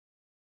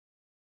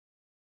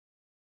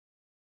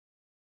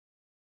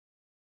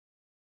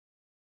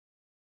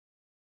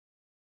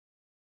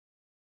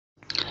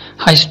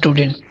Hi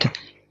student,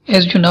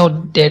 as you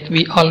know that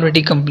we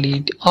already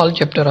complete all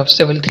chapter of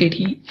Civil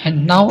 3D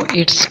and now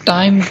it's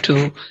time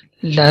to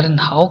learn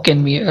how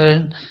can we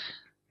earn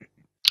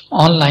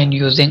online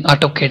using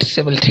AutoCAD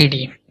Civil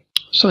 3D.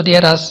 So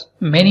there are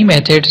many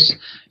methods.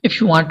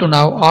 If you want to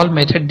know all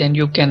method, then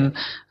you can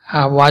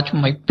watch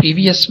my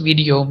previous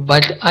video,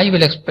 but I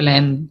will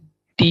explain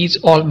these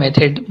all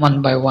method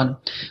one by one.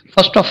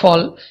 First of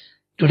all,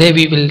 today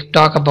we will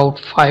talk about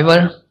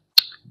Fiverr.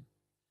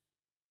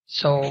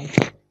 So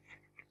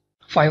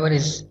Fiverr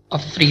is a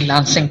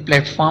freelancing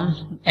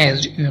platform,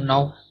 as you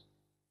know,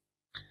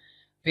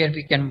 where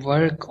we can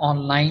work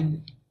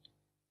online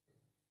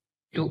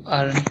to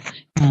earn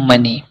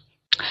money.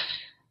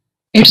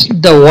 It's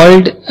the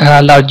world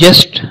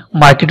largest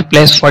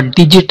marketplace for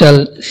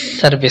digital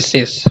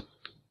services.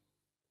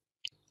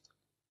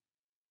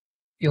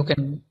 You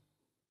can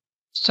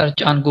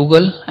search on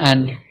Google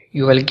and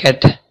you will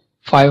get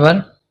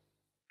Fiverr.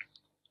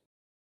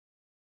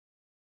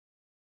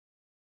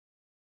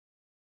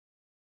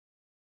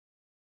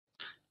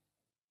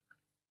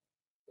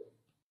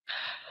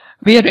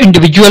 Where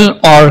individual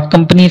or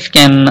companies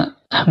can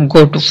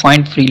go to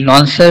find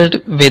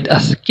freelancers with a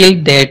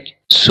skill that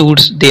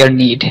suits their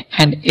need,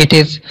 and it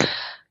is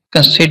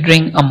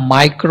considering a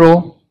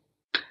micro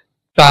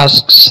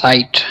task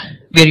site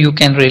where you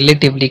can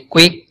relatively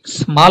quick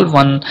small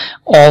one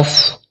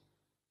off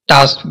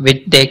task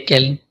which they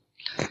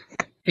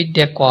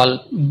call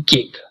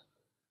gig.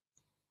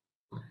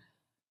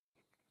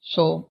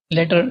 So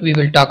later we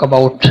will talk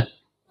about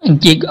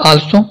gig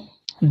also.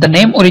 The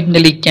name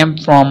originally came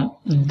from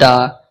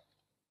the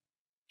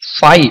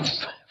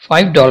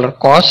 $5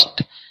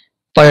 cost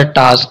per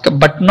task,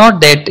 but not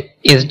that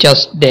is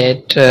just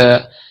that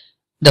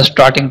the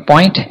starting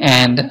point,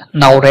 and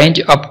now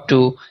range up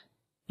to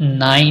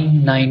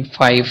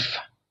 $995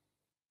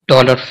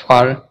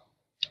 for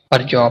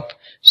per job.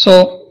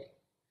 So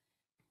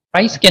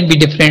price can be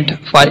different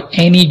for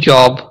any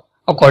job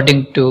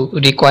according to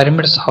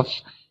requirements of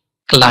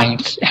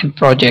clients and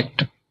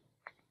project.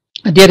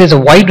 There is a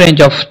wide range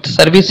of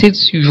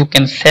services you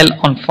can sell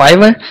on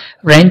Fiverr,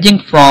 ranging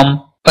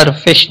from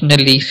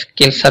professionally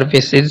skilled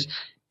services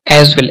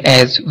as well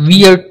as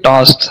weird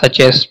tasks such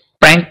as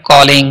prank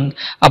calling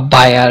a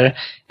buyer,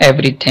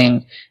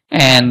 everything,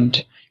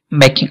 and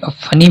making a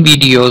funny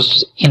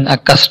videos in a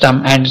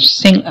custom and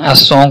sing a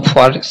song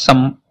for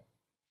some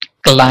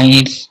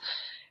clients.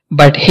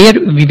 But here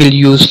we will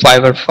use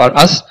Fiverr for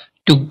us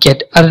to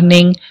get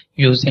earning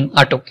using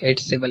AutoCAD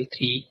Civil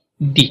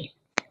 3D.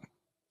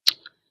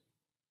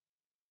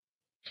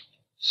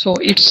 So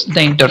it's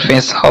the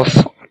interface of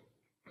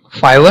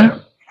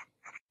Fiverr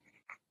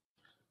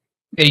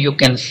where you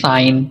can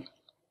sign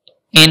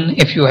in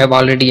if you have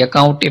already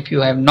account. If you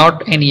have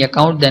not any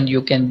account, then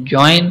you can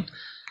join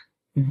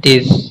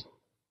this.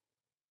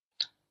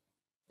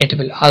 It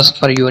will ask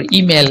for your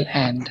email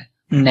and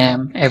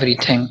name,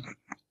 everything.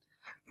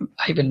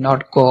 I will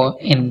not go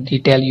in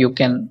detail. You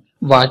can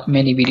watch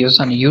many videos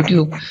on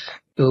YouTube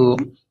to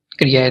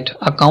create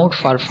account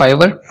for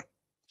Fiverr.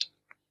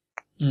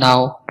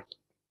 Now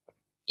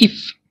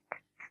if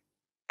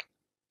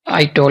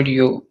I told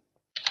you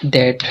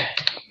that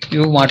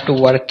you want to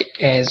work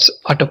as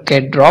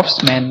AutoCAD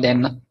draftsman,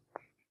 then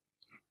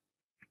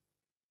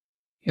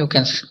you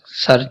can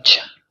search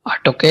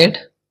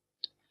AutoCAD.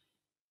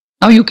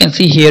 Now you can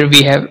see here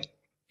we have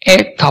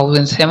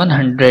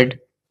 8,700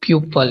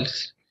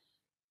 pupils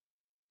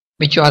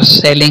which are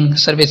selling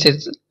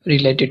services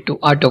related to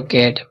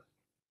AutoCAD.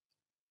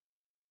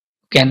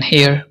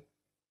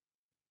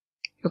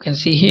 You can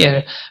see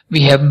here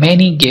we have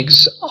many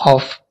gigs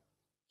of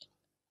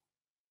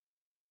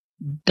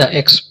the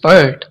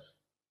expert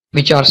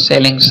which are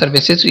selling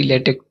services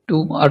related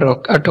to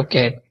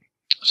AutoCAD.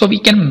 So we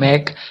can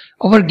make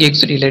our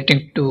gigs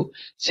relating to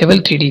Civil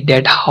 3D,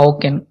 that how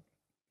can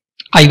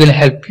I will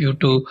help you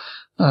to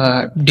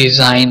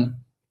design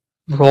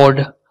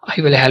road,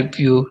 I will help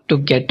you to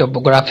get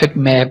topographic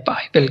map,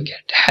 I will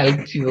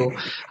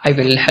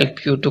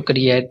help you to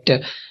create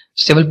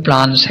civil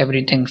plans,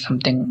 everything,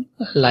 something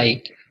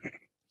like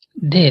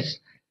this.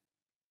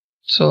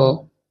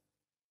 So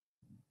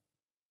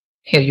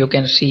here you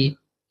can see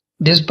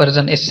this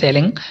person is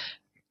selling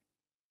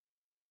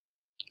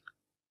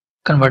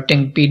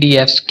converting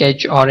PDF,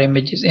 sketch or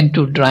images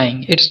into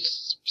drawing.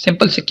 It's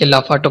simple skill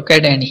of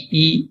AutoCAD, and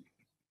he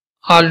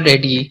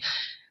already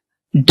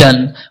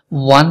done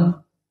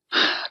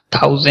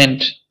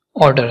 1,000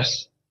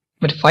 orders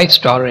with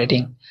 5-star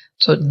rating.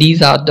 So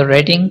these are the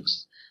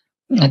ratings,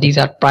 these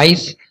are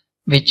price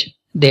which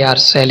they are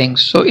selling.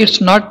 So it's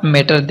not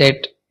matter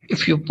that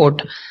if you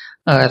put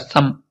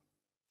some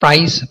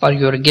price for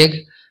your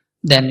gig,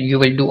 then you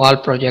will do all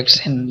projects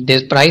in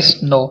this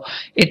price. No,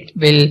 it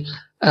will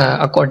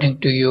according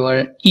to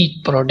your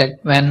each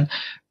product. When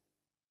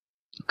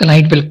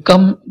client will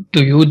come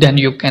to you, then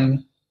you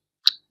can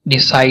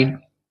decide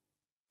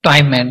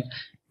time and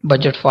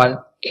budget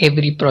for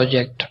every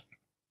project.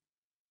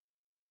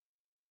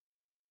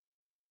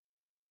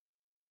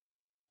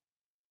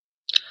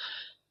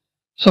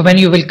 So when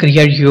you will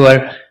create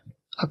your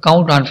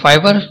account on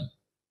Fiverr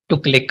to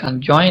click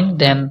on join.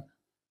 Then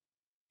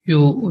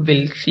you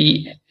will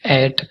see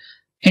at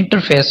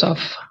interface of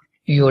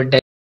your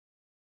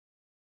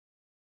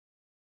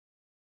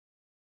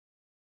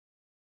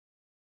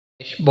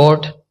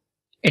dashboard.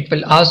 It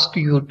will ask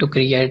you to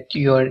create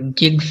your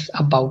gigs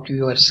about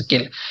your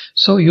skill.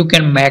 So you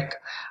can make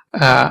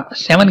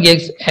 7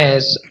 gigs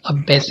as a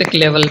basic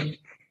level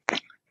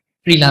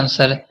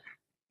freelancer.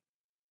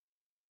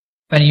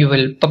 When you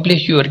will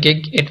publish your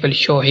gig, it will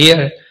show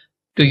here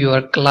to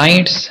your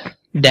clients.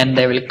 Then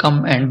they will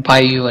come and buy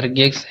your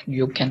gigs.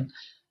 You can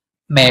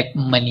make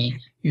money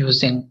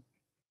using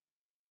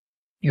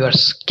your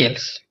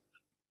skills.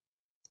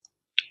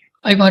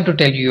 I want to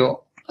tell you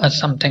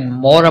something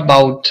more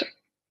about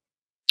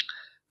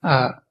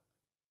uh,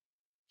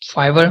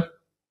 Fiverr.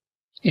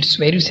 It's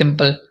very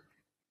simple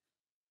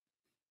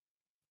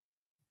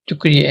to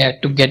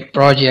create, to get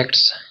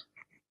projects.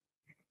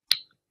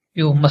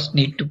 You must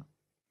need to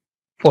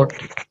put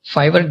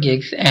Fiverr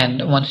gigs,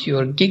 and once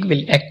your gig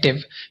will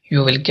active,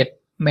 you will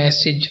get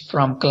message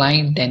from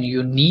client. Then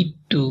you need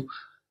to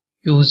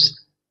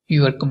use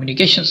your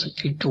communication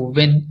skill to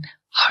win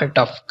heart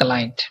of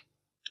client.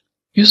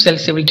 You sell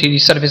civil 3D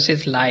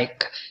services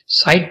like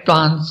site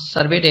plans,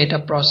 survey data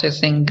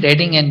processing,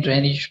 grading and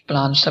drainage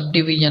plans,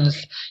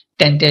 subdivisions,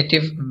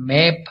 tentative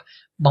map,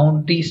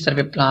 boundary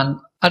survey plan,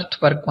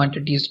 earthwork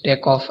quantities,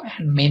 takeoff,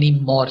 and many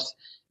more,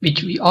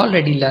 which we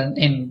already learned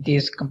in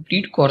this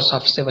complete course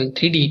of Civil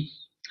 3D.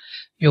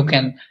 You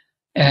can,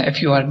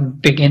 if you are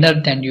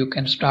beginner, then you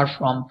can start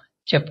from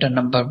chapter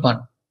number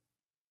 1.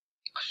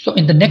 So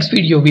in the next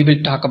video, we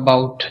will talk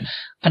about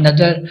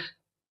another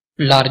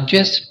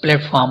largest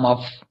platform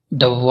of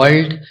the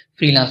world,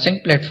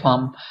 freelancing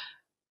platform,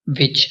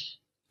 which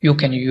you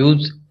can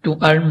use to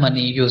earn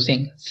money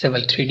using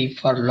Civil 3D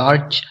for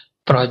large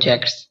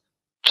projects.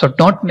 So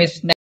don't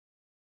miss